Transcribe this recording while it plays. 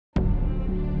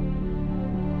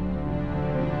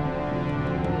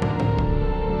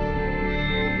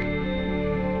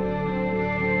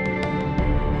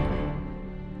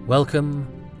Welcome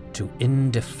to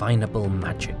Indefinable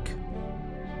Magic.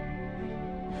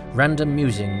 Random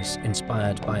musings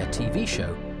inspired by a TV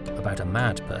show about a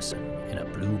mad person in a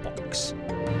blue box.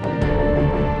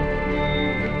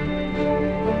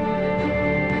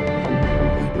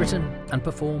 Written and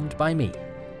performed by me,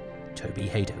 Toby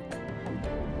Haydock.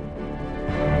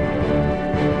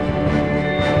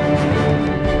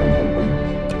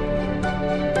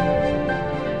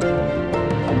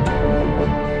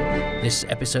 This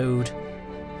episode,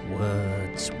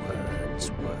 words.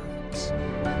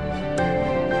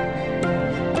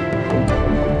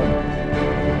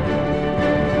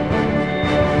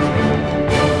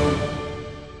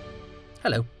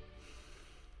 Hello.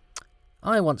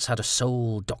 I once had a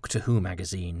sole Doctor Who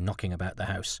magazine knocking about the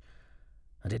house,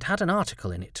 and it had an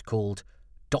article in it called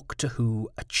Doctor Who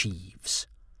Achieves.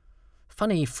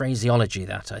 Funny phraseology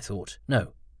that, I thought.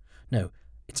 No,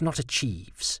 it's not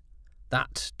achieves.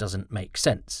 That doesn't make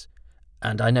sense,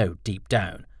 and I know deep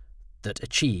down that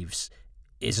achieves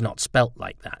is not spelt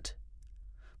like that.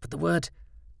 But the word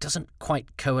doesn't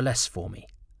quite coalesce for me.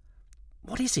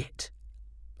 What is it?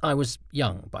 I was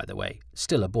young, by the way,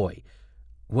 still a boy.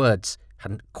 Words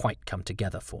hadn't quite come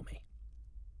together for me.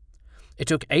 It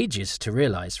took ages to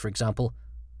realise, for example,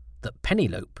 that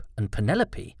Penelope and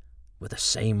Penelope were the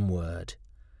same word.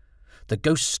 The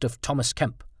Ghost of Thomas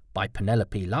Kemp by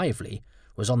Penelope Lively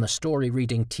was on the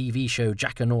story-reading TV show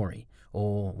Jackanory,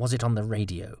 or was it on the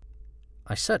radio?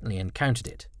 I certainly encountered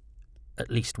it, at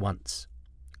least once.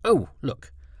 Oh,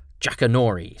 look,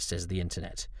 Jackanory, says the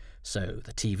internet. So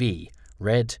the TV,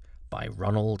 read by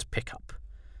Ronald Pickup.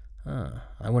 I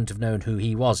wouldn't have known who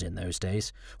he was in those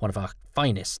days, one of our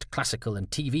finest classical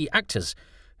and TV actors,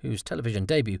 whose television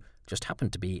debut just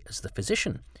happened to be as the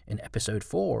physician in episode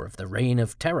 4 of The Reign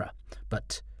of Terror.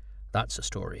 But that's a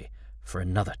story for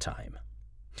another time.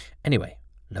 Anyway,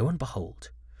 lo and behold,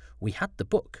 we had the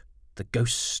book, The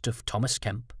Ghost of Thomas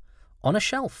Kemp, on a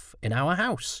shelf in our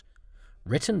house,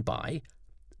 written by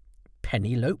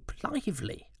Penelope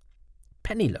Lively.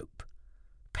 Penelope.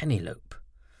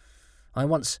 I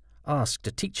once asked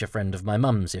a teacher friend of my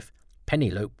mum's if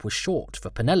Penelope was short for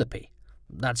Penelope.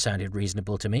 That sounded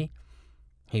reasonable to me.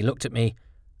 He looked at me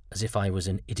as if I was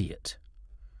an idiot.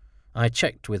 I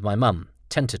checked with my mum,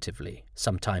 tentatively,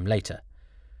 some time later.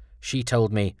 She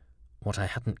told me what I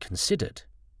hadn't considered.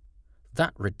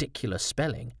 That ridiculous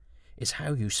spelling is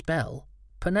how you spell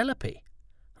Penelope.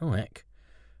 Oh, heck.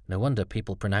 No wonder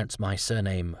people pronounce my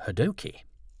surname Hadoki.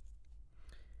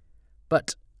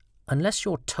 But unless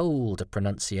you're told a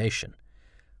pronunciation,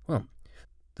 well,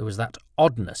 there was that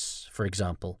oddness, for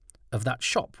example, of that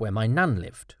shop where my nan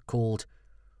lived, called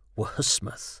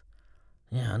Wahusmouth.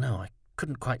 Yeah, I know, I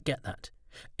couldn't quite get that.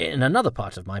 In another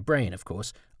part of my brain, of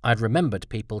course, I'd remembered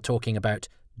people talking about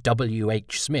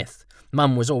W.H. Smith.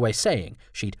 Mum was always saying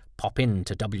she'd pop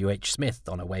into W.H. Smith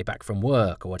on her way back from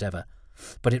work or whatever.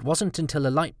 But it wasn't until a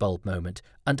light bulb moment,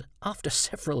 and after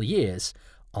several years,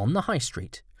 on the high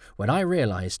street, when I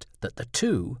realised that the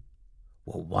two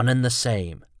were one and the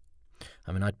same.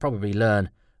 I mean, I'd probably learn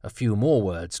a few more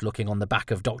words looking on the back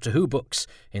of Doctor Who books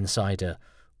inside a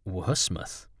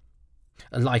Wahusmouth.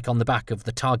 Like on the back of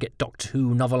the Target Doctor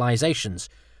Who novelisations,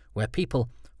 where people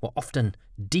were often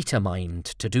determined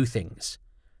to do things.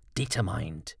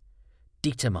 Determined.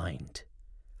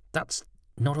 That's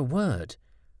not a word.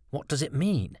 What does it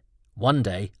mean? One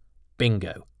day,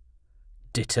 bingo.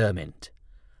 Determined.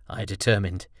 I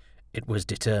determined it was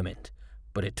determined,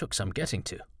 but it took some getting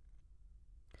to.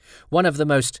 One of the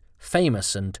most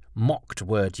famous and mocked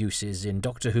word uses in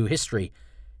Doctor Who history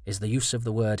is the use of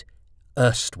the word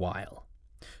erstwhile.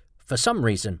 For some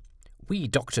reason, we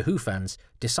Doctor Who fans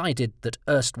decided that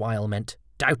erstwhile meant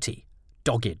doughty,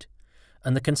 dogged,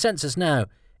 and the consensus now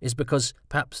is because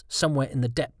perhaps somewhere in the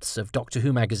depths of Doctor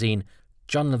Who magazine,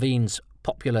 John Levine's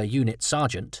popular unit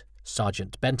sergeant,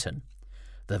 Sergeant Benton,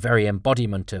 the very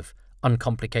embodiment of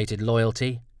uncomplicated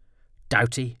loyalty,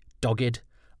 doughty, dogged,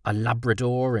 a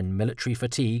Labrador in military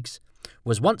fatigues,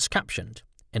 was once captioned,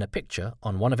 in a picture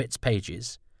on one of its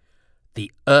pages,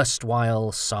 the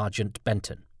erstwhile Sergeant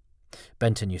Benton.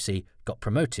 Benton, you see, got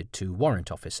promoted to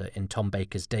warrant officer in Tom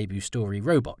Baker's debut story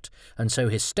Robot, and so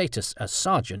his status as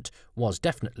sergeant was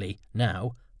definitely,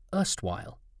 now,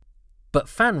 erstwhile. But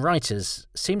fan writers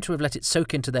seem to have let it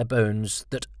soak into their bones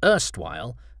that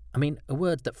erstwhile, a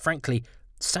word that frankly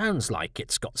sounds like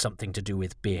it's got something to do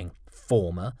with being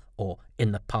former or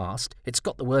in the past, it's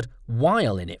got the word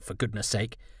while in it, for goodness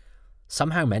sake,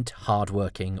 somehow meant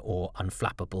hard-working or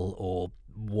unflappable or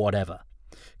whatever.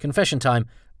 Confession time,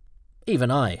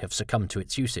 even I have succumbed to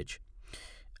its usage.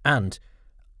 And,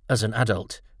 as an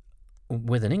adult,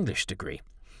 with an English degree,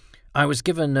 I was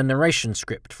given a narration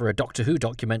script for a Doctor Who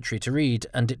documentary to read,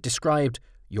 and it described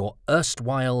your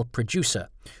erstwhile producer,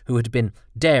 who had been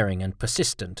daring and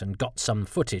persistent and got some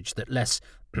footage that less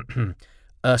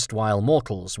erstwhile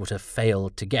mortals would have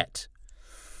failed to get.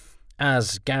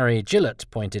 As Gary Gillett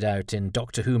pointed out in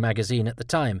Doctor Who magazine at the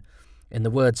time, in the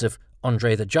words of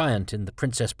Andre the Giant in The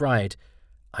Princess Bride,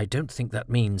 I don't think that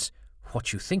means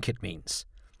what you think it means.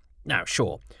 Now,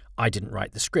 sure, I didn't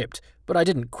write the script, but I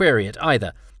didn't query it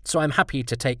either, so I'm happy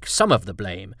to take some of the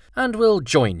blame, and will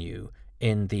join you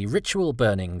in the ritual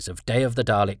burnings of Day of the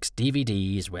Daleks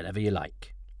DVDs whenever you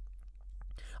like.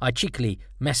 I cheekily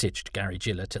messaged Gary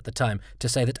Gillett at the time to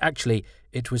say that actually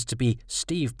it was to be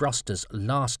Steve Broster's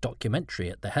last documentary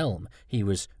at the helm. He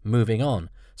was moving on,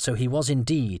 so he was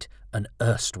indeed an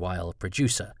erstwhile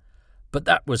producer. But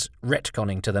that was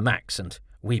retconning to the max, and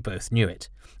we both knew it.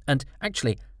 And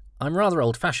actually, I'm rather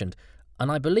old-fashioned,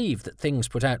 and I believe that things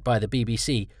put out by the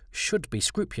BBC should be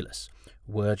scrupulous.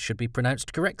 Words should be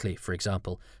pronounced correctly, for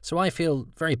example, so I feel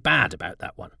very bad about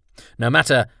that one. No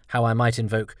matter how I might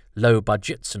invoke low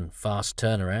budgets and fast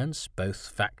turnarounds, both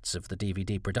facts of the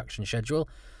DVD production schedule,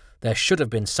 there should have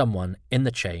been someone in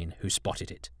the chain who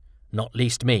spotted it. Not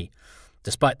least me.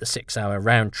 Despite the 6-hour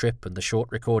round trip and the short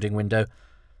recording window,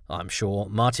 I'm sure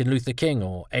Martin Luther King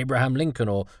or Abraham Lincoln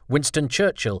or Winston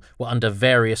Churchill were under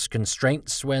various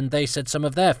constraints when they said some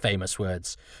of their famous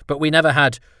words. But we never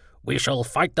had, "We shall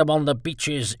fight them on the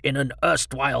beaches in an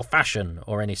erstwhile fashion,"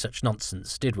 or any such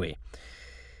nonsense, did we?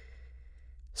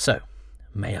 So,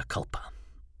 mea culpa.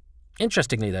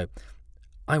 Interestingly, though,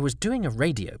 I was doing a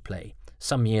radio play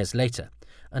some years later,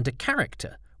 and a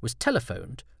character was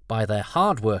telephoned by their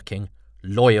hard-working,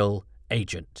 loyal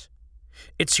agent.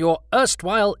 "It's your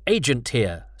erstwhile agent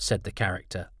here," said the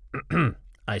character.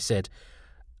 I said,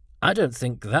 "I don't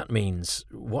think that means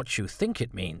what you think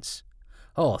it means."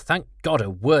 "Oh, thank God a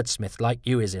wordsmith like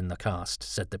you is in the cast,"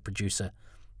 said the producer.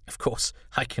 Of course,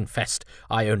 I confessed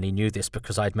I only knew this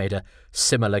because I'd made a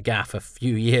similar gaffe a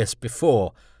few years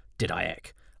before. Did I,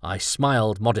 Eck? I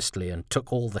smiled modestly and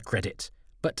took all the credit.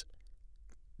 But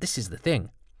this is the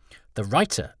thing. The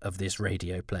writer of this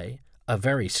radio play, a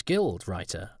very skilled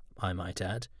writer, I might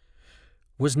add,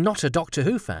 was not a Doctor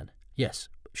Who fan. Yes,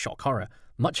 shock horror,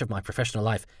 much of my professional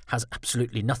life has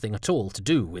absolutely nothing at all to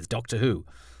do with Doctor Who.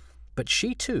 But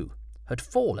she too had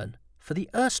fallen for the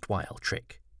erstwhile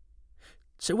trick.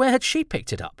 So where had she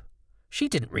picked it up? She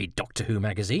didn't read Doctor Who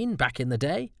magazine back in the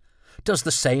day. Does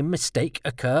the same mistake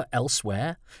occur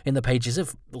elsewhere, in the pages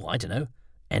of,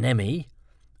 NME?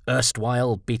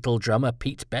 Erstwhile Beatle drummer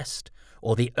Pete Best,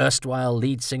 or the erstwhile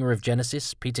lead singer of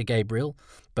Genesis, Peter Gabriel,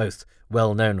 both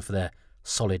well known for their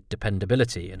solid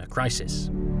dependability in a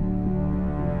crisis.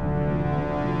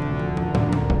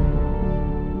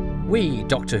 We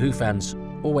Doctor Who fans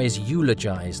always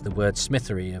eulogise the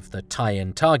wordsmithery of the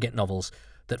tie-in Target novels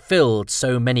that filled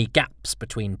so many gaps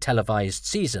between televised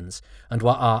seasons and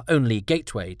were our only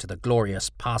gateway to the glorious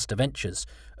past adventures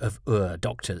of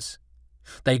Doctors.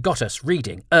 They got us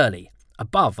reading early,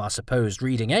 above our supposed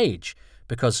reading age,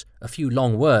 because a few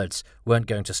long words weren't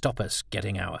going to stop us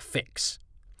getting our fix.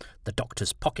 The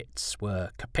Doctor's pockets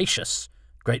were capacious,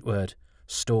 great word,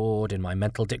 stored in my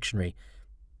mental dictionary.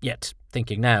 Yet,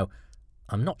 thinking now,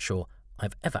 I'm not sure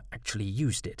I've ever actually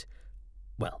used it.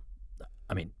 Well,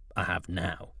 I have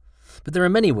now. But there are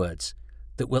many words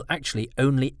that will actually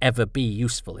only ever be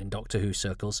useful in Doctor Who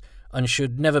circles and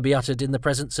should never be uttered in the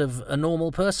presence of a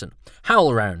normal person.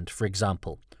 Howlround, for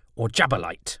example, or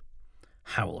Jabberlight.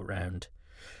 Howlround.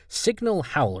 Signal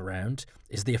howlround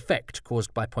is the effect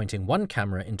caused by pointing one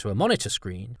camera into a monitor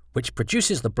screen, which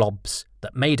produces the blobs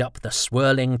that made up the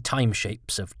swirling time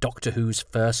shapes of Doctor Who's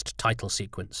first title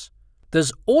sequence.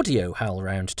 There's audio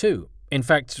howlround too. In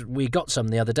fact, we got some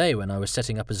the other day when I was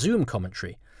setting up a Zoom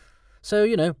commentary. So,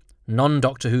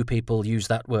 non-Doctor Who people use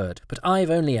that word, but I've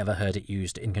only ever heard it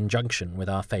used in conjunction with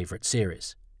our favourite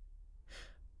series.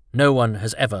 No one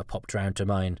has ever popped round to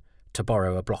mine to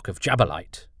borrow a block of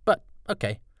Jabberlight, but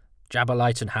okay,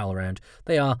 Jabberlight and Howlround,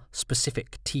 they are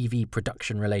specific TV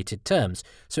production-related terms,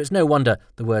 so it's no wonder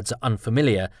the words are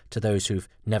unfamiliar to those who've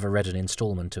never read an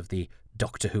instalment of the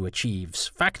Doctor Who Achieves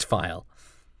fact file.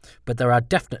 But there are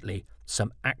definitely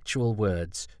some actual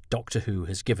words Doctor Who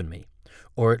has given me,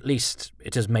 or at least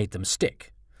it has made them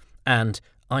stick, and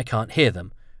I can't hear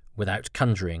them without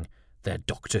conjuring their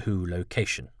Doctor Who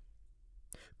location.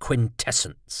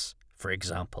 Quintessence, for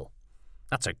example.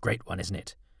 That's a great one, isn't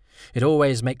it? It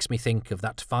always makes me think of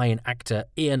that fine actor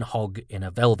Ian Hogg in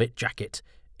a velvet jacket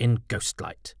in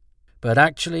Ghostlight. But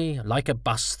actually, like a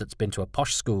bus that's been to a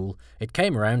posh school, it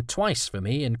came around twice for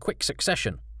me in quick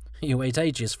succession. You wait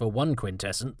ages for one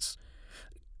quintessence.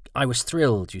 I was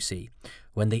thrilled, you see,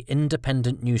 when the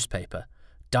Independent newspaper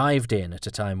dived in at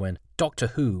a time when Doctor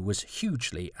Who was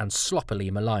hugely and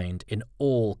sloppily maligned in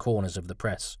all corners of the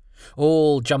press,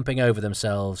 all jumping over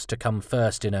themselves to come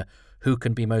first in a who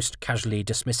can be most casually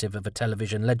dismissive of a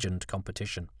television legend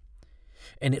competition.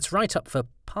 In its write-up for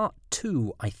Part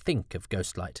 2, I think, of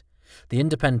Ghostlight, the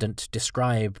Independent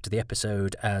described the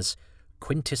episode as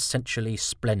quintessentially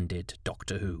splendid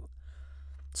Doctor Who.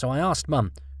 So I asked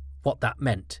Mum what that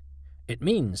meant. It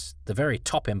means the very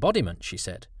top embodiment, she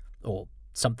said, or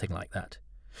something like that.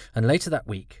 And later that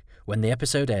week, when the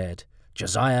episode aired,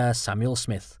 Josiah Samuel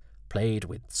Smith, played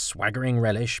with swaggering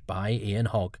relish by Ian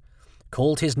Hogg,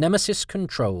 called his nemesis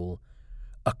Control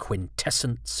a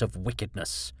quintessence of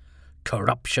wickedness,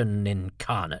 corruption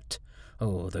incarnate.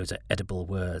 Oh, those are edible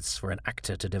words for an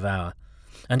actor to devour.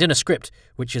 And in a script,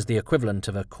 which is the equivalent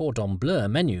of a cordon bleu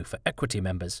menu for equity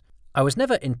members, I was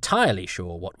never entirely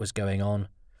sure what was going on,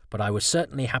 but I was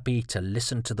certainly happy to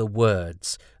listen to the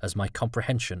words as my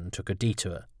comprehension took a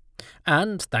detour.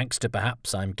 And, thanks to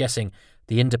perhaps, I'm guessing,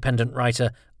 the Independent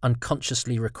writer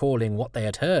unconsciously recalling what they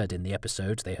had heard in the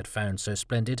episode they had found so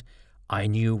splendid, I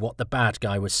knew what the bad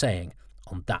guy was saying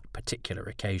on that particular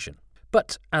occasion.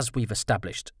 But, as we've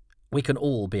established, we can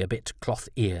all be a bit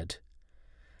cloth-eared.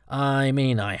 I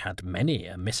mean, I had many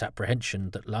a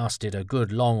misapprehension that lasted a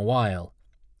good long while.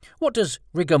 "What does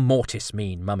rigor mortis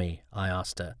mean, Mummy?" I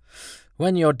asked her.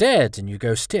 "When you're dead and you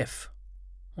go stiff."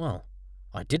 Well,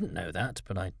 I didn't know that,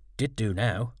 but I did do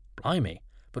now. Blimey.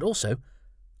 But also,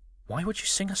 why would you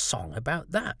sing a song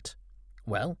about that?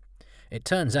 Well, it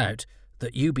turns out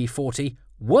that UB40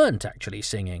 weren't actually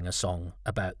singing a song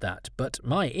about that, but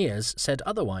my ears said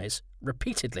otherwise,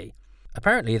 repeatedly.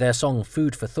 Apparently their song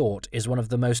Food for Thought is one of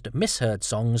the most misheard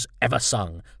songs ever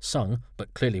sung,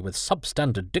 but clearly with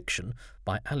substandard diction,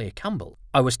 by Ali Campbell.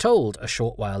 I was told a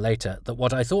short while later that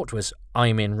what I thought was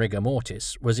 "I'm in rigor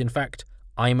mortis" was in fact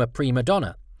 "I'm a prima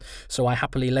donna," so I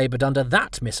happily laboured under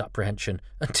that misapprehension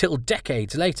until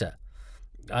decades later.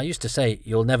 I used to say,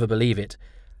 you'll never believe it,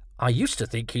 I used to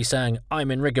think he sang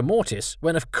 "I'm in rigor mortis"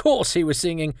 when of course he was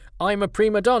singing "I'm a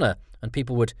prima donna," and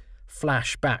people would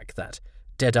flash back that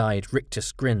dead-eyed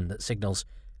rictus grin that signals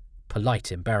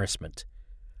polite embarrassment.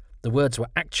 The words were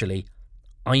actually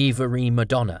Ivory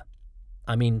Madonna.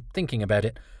 I mean, thinking about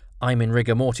it, "I'm in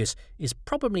rigor mortis" is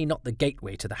probably not the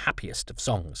gateway to the happiest of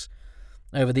songs.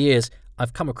 Over the years,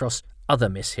 I've come across other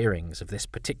mishearings of this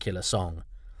particular song.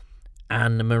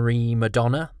 Anne-Marie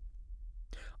Madonna,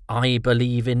 I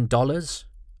Believe in Dollars,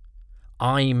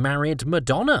 I Married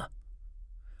Madonna,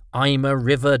 I'm a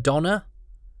River Donna,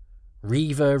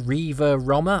 Riva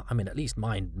Roma, I mean, at least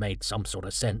mine made some sort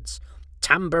of sense.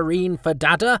 Tambourine for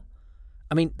Dada?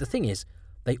 I mean, the thing is,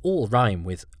 they all rhyme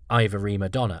with Ivory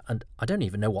Madonna, and I don't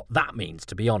even know what that means,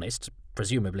 to be honest,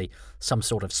 presumably some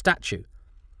sort of statue.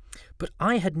 But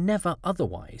I had never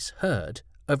otherwise heard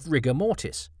of rigor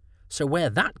mortis, so where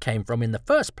that came from in the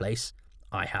first place,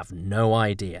 I have no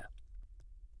idea.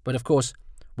 But of course,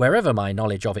 wherever my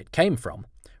knowledge of it came from,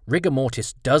 rigor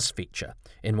mortis does feature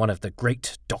in one of the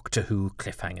great Doctor Who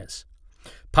cliffhangers.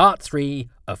 Part 3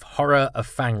 of Horror of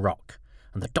Fang Rock,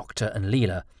 and the Doctor and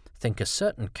Leela think a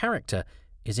certain character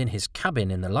is in his cabin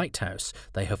in the lighthouse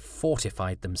they have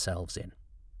fortified themselves in.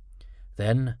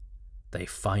 Then they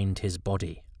find his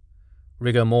body.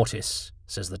 "Rigor mortis,"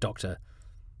 says the Doctor.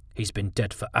 "He's been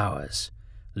dead for hours.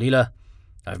 Leela,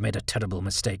 I've made a terrible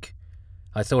mistake.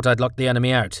 I thought I'd locked the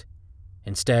enemy out.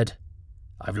 Instead,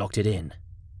 I've locked it in.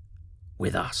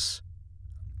 With us."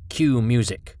 Cue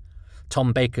music.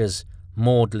 Tom Baker's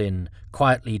maudlin,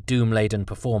 quietly doom-laden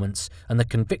performance and the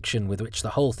conviction with which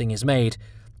the whole thing is made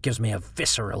gives me a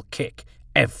visceral kick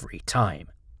every time.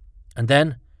 And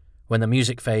then, when the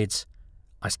music fades,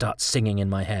 I start singing in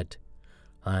my head.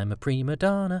 I'm a prima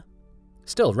donna.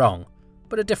 Still wrong,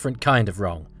 but a different kind of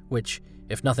wrong, which,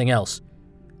 if nothing else,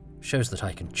 shows that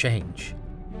I can change.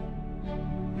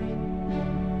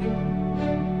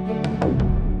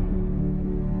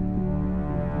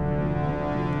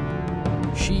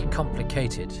 She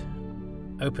complicated.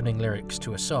 Opening lyrics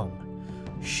to a song.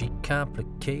 She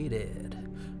complicated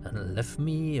and left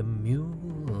me a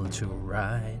mule to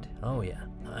ride. Oh yeah,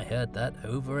 I heard that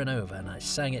over and over, and I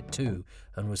sang it too,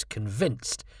 and was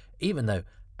convinced, even though,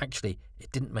 actually,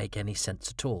 it didn't make any sense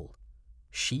at all.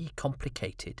 She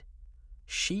complicated.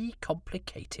 She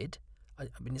complicated? I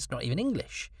mean, it's not even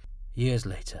English. Years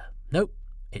later. Nope,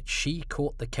 it's she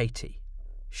caught the Katy.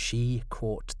 She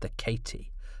caught the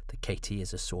Katy. The Katy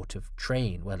is a sort of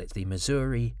train. Well, it's the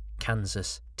Missouri,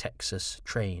 Kansas, Texas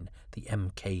train, the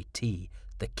MKT,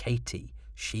 the Katy.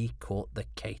 She caught the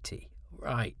Katy.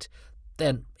 Right.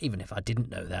 then, even if I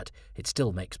didn't know that, it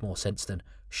still makes more sense than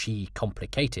she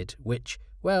complicated, which,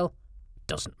 well,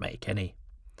 doesn't make any.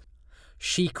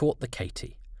 She Caught the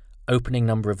Katy, opening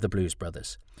number of the Blues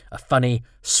Brothers. A funny,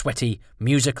 sweaty,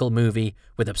 musical movie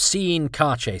with obscene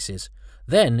car chases,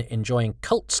 then enjoying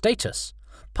cult status,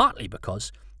 partly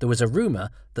because there was a rumour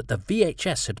that the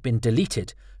VHS had been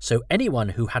deleted, so anyone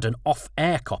who had an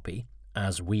off-air copy,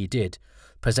 as we did,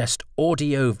 possessed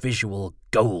audio-visual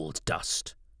gold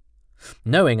dust.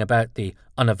 Knowing about the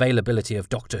unavailability of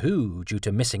Doctor Who due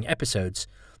to missing episodes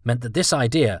meant that this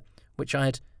idea, which I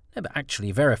had never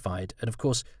actually verified, and of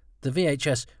course the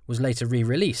VHS was later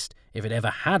re-released if it ever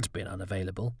had been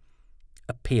unavailable,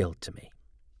 appealed to me.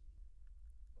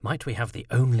 Might we have the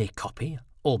only copy,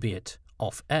 albeit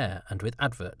off-air and with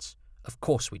adverts? Of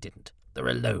course we didn't. There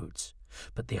are loads.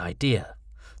 But the idea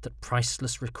that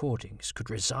priceless recordings could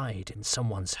reside in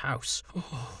someone's house.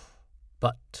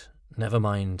 But never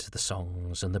mind the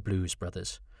songs and the Blues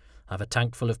Brothers. I've a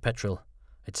tank full of petrol.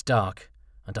 It's dark,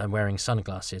 and I'm wearing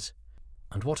sunglasses.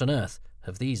 And what on earth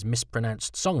have these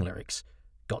mispronounced song lyrics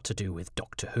got to do with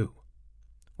Doctor Who?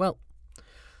 Well,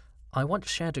 I once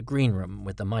shared a green room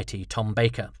with the mighty Tom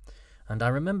Baker, and I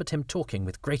remembered him talking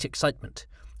with great excitement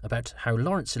about how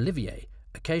Laurence Olivier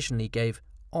occasionally gave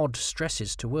odd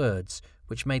stresses to words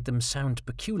which made them sound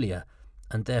peculiar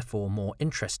and therefore more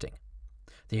interesting.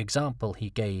 The example he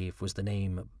gave was the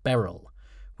name Beryl,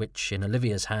 which in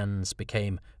Olivier's hands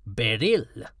became Beryl.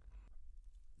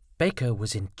 Baker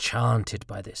was enchanted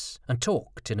by this and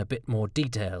talked in a bit more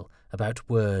detail about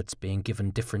words being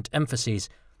given different emphases,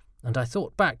 and I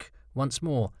thought back once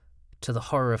more to the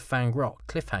Horror of Fang Rock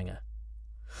cliffhanger.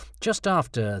 Just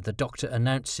after the Doctor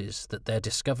announces that their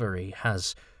discovery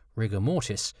has rigor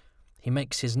mortis, he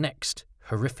makes his next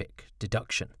horrific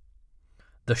deduction.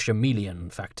 The chameleon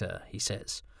factor, he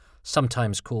says,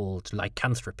 sometimes called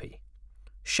lycanthropy.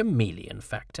 Chameleon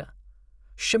factor?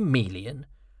 Chameleon?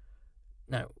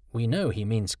 Now, we know he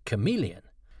means chameleon.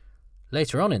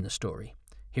 Later on in the story,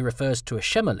 he refers to a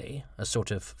Shemmerly, a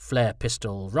sort of flare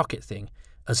pistol rocket thing,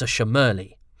 as a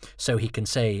Shimmerly, so he can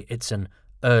say it's an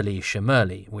early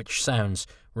Shimmerly, which sounds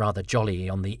rather jolly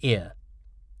on the ear.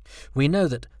 We know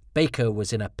that Baker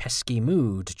was in a pesky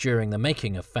mood during the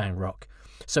making of Fang Rock,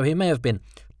 so he may have been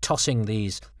tossing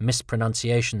these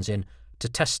mispronunciations in to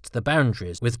test the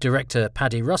boundaries with director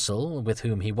Paddy Russell, with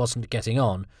whom he wasn't getting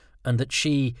on, and that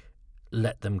she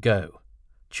let them go,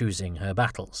 choosing her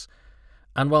battles.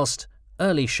 And whilst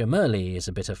early Shimmerly is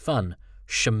a bit of fun,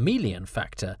 chameleon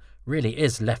factor really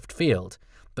is left field,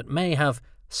 but may have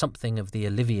something of the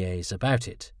Olivier's about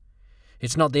it.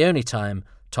 It's not the only time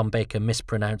Tom Baker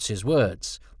mispronounces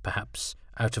words, perhaps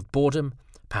out of boredom,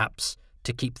 perhaps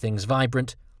to keep things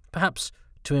vibrant, perhaps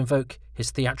to invoke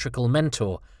his theatrical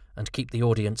mentor and keep the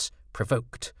audience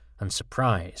provoked and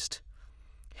surprised.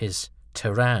 His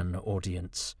Turan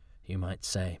audience, you might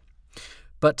say.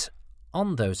 But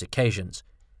on those occasions,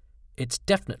 it's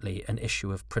definitely an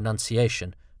issue of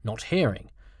pronunciation, not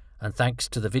hearing, and thanks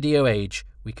to the video age,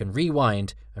 we can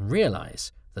rewind and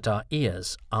realise that our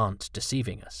ears aren't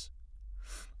deceiving us.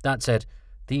 That said,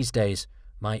 these days,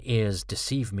 my ears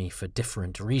deceive me for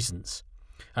different reasons.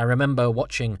 I remember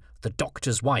watching The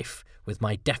Doctor's Wife with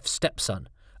my deaf stepson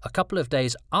a couple of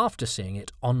days after seeing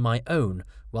it on my own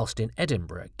whilst in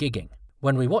Edinburgh gigging.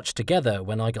 When we watched together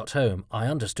when I got home, I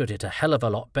understood it a hell of a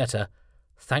lot better,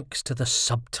 thanks to the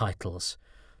subtitles,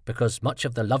 because much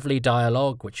of the lovely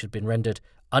dialogue, which had been rendered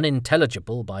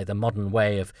unintelligible by the modern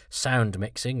way of sound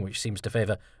mixing, which seems to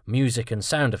favour music and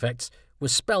sound effects,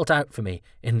 was spelt out for me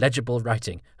in legible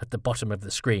writing at the bottom of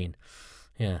the screen.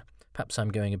 Yeah, perhaps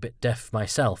I'm going a bit deaf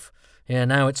myself. Yeah,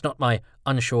 now it's not my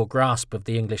unsure grasp of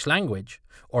the English language,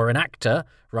 or an actor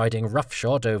riding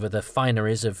roughshod over the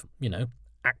fineries of,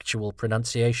 actual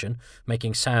pronunciation,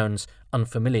 making sounds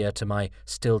unfamiliar to my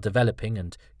still developing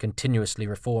and continuously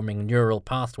reforming neural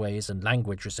pathways and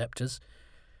language receptors.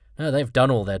 No, they've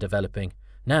done all their developing.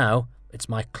 Now it's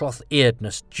my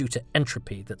cloth-earedness due to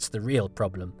entropy that's the real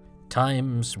problem.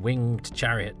 Time's winged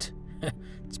chariot.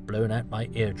 It's blown out my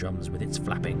eardrums with its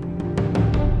flapping.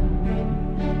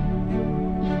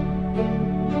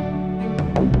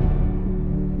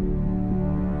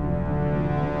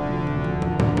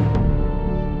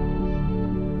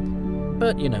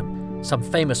 But, some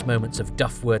famous moments of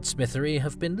duff wordsmithery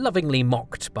have been lovingly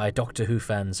mocked by Doctor Who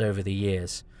fans over the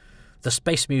years. The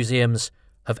Space Museum's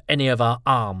 "Have any of our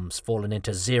arms fallen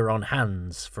into Xeron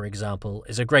hands?" for example,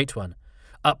 is a great one,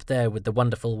 up there with the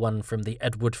wonderful one from the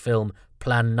Ed Wood film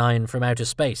Plan 9 from Outer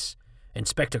Space.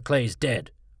 Inspector Clay's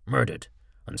dead, murdered,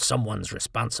 and someone's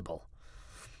responsible.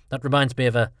 That reminds me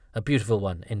of a beautiful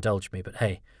one, indulge me, but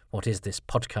hey, What is this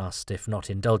podcast if not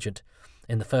indulgent?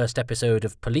 In the first episode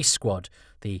of Police Squad,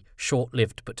 the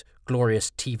short-lived but glorious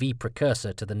TV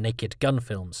precursor to the Naked Gun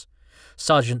films,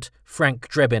 Sergeant Frank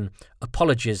Drebin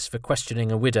apologises for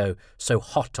questioning a widow so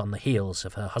hot on the heels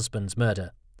of her husband's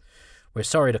murder. "We're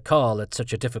sorry to call at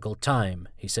such a difficult time,"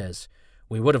 he says.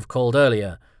 "We would have called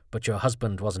earlier, but your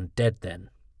husband wasn't dead then."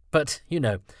 But,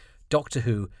 Doctor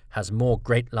Who has more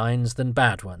great lines than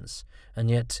bad ones, and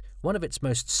yet one of its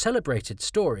most celebrated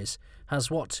stories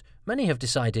has what many have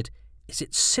decided is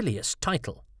its silliest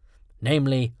title,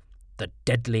 namely, The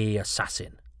Deadly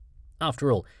Assassin.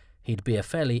 After all, he'd be a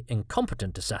fairly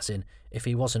incompetent assassin if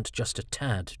he wasn't just a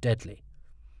tad deadly.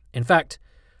 In fact,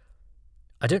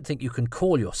 I don't think you can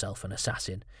call yourself an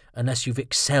assassin unless you've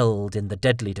excelled in the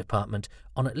deadly department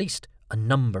on at least a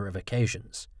number of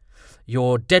occasions.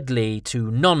 Your deadly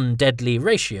to non-deadly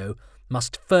ratio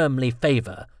must firmly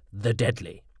favour the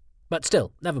deadly. But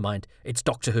still, never mind, it's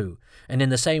Doctor Who, and in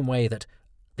the same way that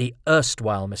the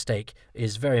erstwhile mistake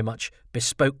is very much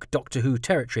bespoke Doctor Who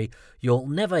territory, you'll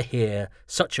never hear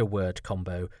such a word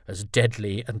combo as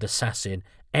deadly and assassin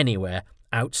anywhere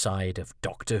outside of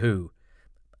Doctor Who.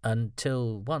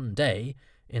 Until one day,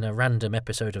 in a random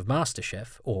episode of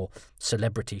MasterChef, or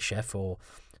Celebrity Chef, or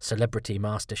Celebrity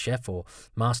MasterChef, or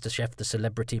MasterChef the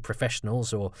Celebrity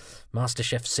Professionals, or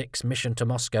MasterChef 6 Mission to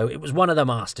Moscow, it was one of the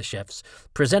MasterChefs,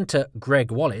 presenter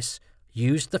Greg Wallace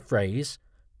used the phrase,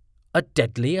 "a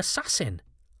deadly assassin."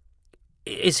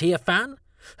 Is he a fan?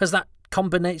 Has that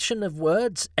combination of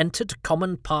words entered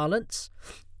common parlance?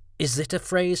 Is it a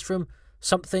phrase from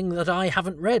something that I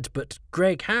haven't read, but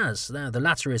Greg has? Now, the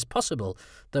latter is possible,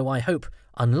 though I hope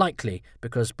unlikely,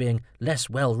 because being less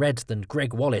well-read than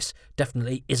Greg Wallace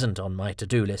definitely isn't on my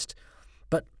to-do list.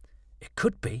 But it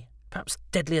could be, perhaps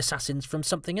Deadly Assassins from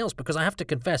something else, because I have to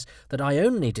confess that I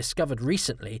only discovered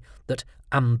recently that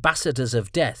Ambassadors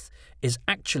of Death is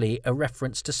actually a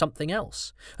reference to something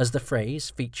else, as the phrase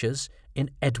features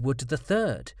in Edward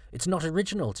III. It's not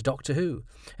original to Doctor Who.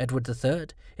 Edward III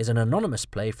is an anonymous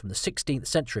play from the 16th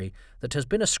century that has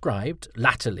been ascribed,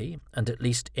 latterly, and at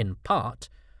least in part,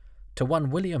 to one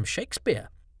William Shakespeare.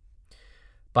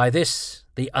 "By this,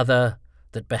 the other,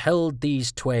 that beheld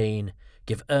these twain,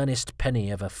 give earnest penny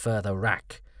of a further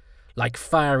wrack. Like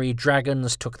fiery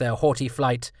dragons took their haughty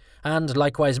flight, and,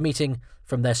 likewise meeting,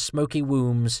 from their smoky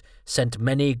wombs, sent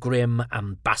many grim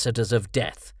ambassadors of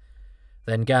death.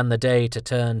 Then gan the day to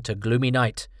turn to gloomy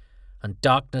night, and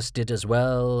darkness did as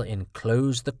well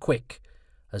enclose the quick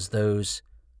as those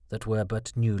that were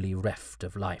but newly reft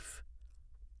of life."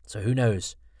 So who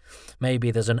knows?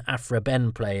 Maybe there's an Aphra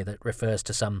Behn play that refers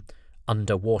to some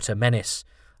underwater menace,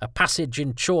 a passage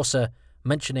in Chaucer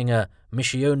mentioning a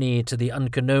missione to the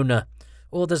Unknown,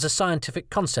 or there's a scientific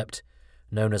concept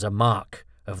known as a mark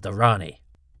of the Rani.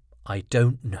 I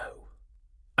don't know.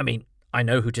 I mean, I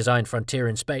know who designed Frontier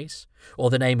in Space, or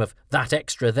the name of that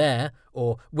extra there,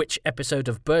 or which episode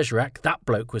of Bergerac that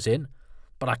bloke was in,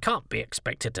 but I can't be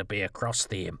expected to be across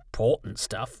the important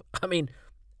stuff. I mean,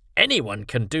 anyone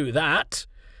can do that,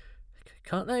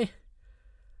 can't they?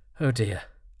 Oh dear,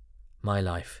 my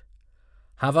life.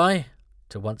 Have I,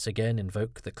 to once again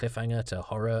invoke the cliffhanger to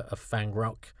horror of Fang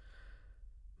Rock,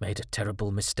 made a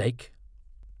terrible mistake?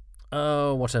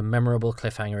 Oh, what a memorable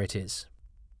cliffhanger it is.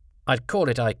 I'd call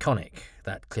it iconic,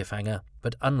 that cliffhanger,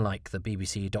 but unlike the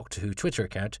BBC Doctor Who Twitter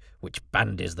account, which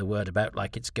bandies the word about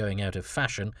like it's going out of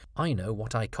fashion, I know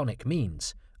what iconic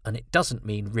means, and it doesn't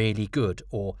mean really good,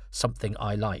 or something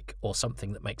I like, or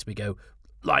something that makes me go,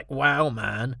 like, wow,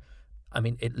 man. I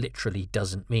mean, it literally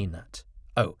doesn't mean that.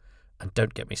 Oh, and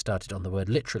don't get me started on the word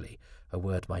literally, a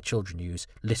word my children use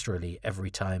literally every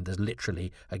time there's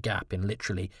literally a gap in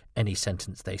literally any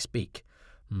sentence they speak.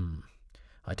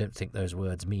 I don't think those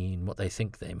words mean what they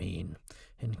think they mean.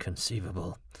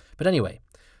 Inconceivable. But anyway,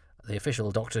 the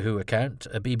official Doctor Who account,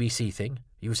 a BBC thing,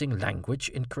 using language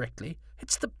incorrectly.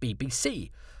 It's the BBC.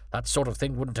 That sort of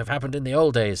thing wouldn't have happened in the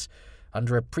old days,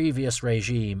 under a previous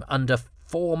regime, under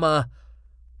former...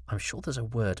 I'm sure there's a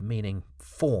word meaning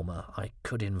former I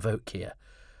could invoke here.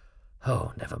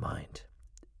 Oh, never mind.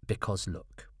 Because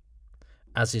look,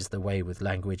 as is the way with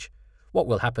language, what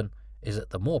will happen is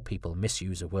that the more people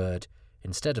misuse a word,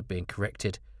 instead of being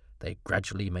corrected, they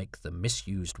gradually make the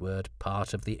misused word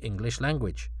part of the English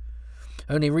language.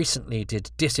 Only recently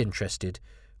did disinterested,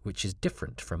 which is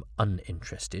different from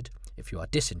uninterested. If you are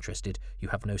disinterested, you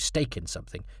have no stake in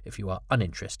something. If you are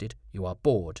uninterested, you are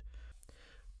bored.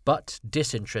 But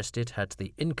disinterested had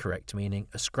the incorrect meaning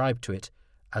ascribed to it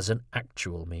as an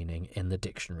actual meaning in the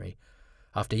dictionary.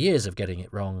 After years of getting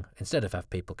it wrong, instead of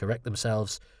have people correct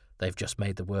themselves, they've just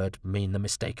made the word mean the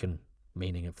mistaken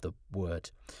meaning of the word.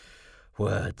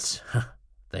 Words,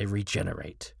 they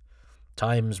regenerate.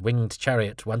 Time's winged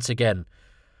chariot once again,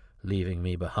 leaving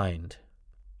me behind.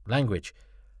 Language,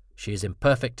 she is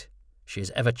imperfect, she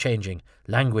is ever-changing.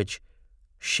 Language,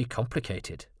 she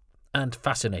complicated. And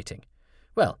fascinating.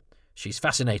 Well, she's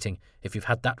fascinating if you've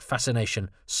had that fascination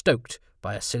stoked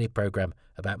by a silly program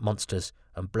about monsters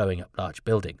and blowing up large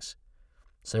buildings.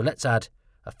 So let's add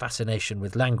a fascination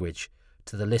with language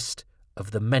to the list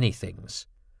of the many things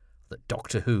that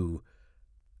Doctor Who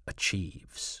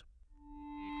achieves.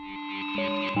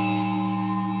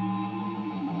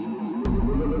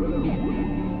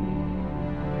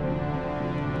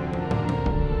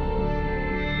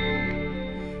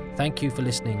 Thank you for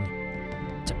listening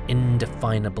to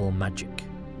Indefinable Magic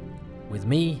with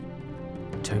me,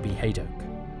 Toby Hadoke.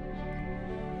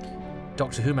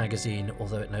 Doctor Who magazine,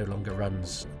 although it no longer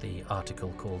runs the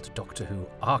article called Doctor Who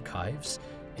Archives,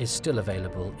 is still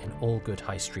available in all good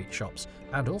high street shops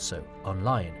and also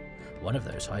online. One of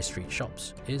those high street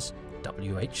shops is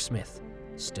W.H. Smith,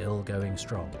 still going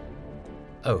strong.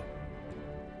 Oh,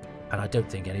 and I don't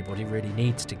think anybody really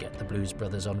needs to get the Blues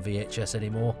Brothers on VHS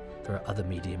anymore. There are other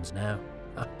mediums now.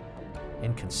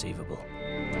 Inconceivable.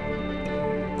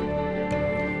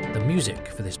 The music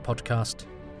for this podcast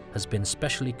has been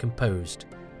specially composed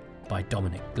by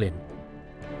Dominic Glynn.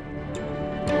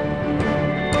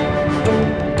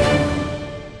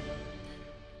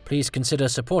 Please consider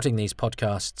supporting these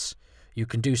podcasts. You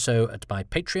can do so at my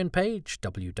Patreon page,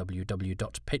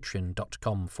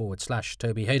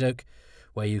 www.patreon.com/Toby Hadoke,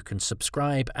 where you can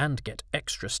subscribe and get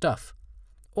extra stuff.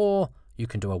 Or you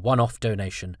can do a one-off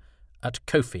donation at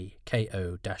Ko-fi,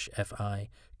 Ko-fi,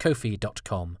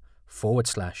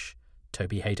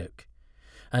 kofi.com/Toby Hadoke.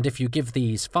 And if you give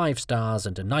these 5 stars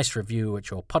and a nice review at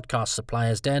your podcast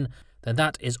supplier's den, then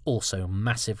that is also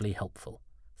massively helpful.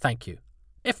 Thank you.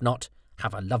 If not,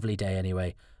 have a lovely day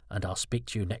anyway, and I'll speak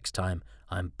to you next time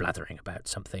I'm blathering about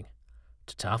something.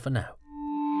 Ta-ta for now.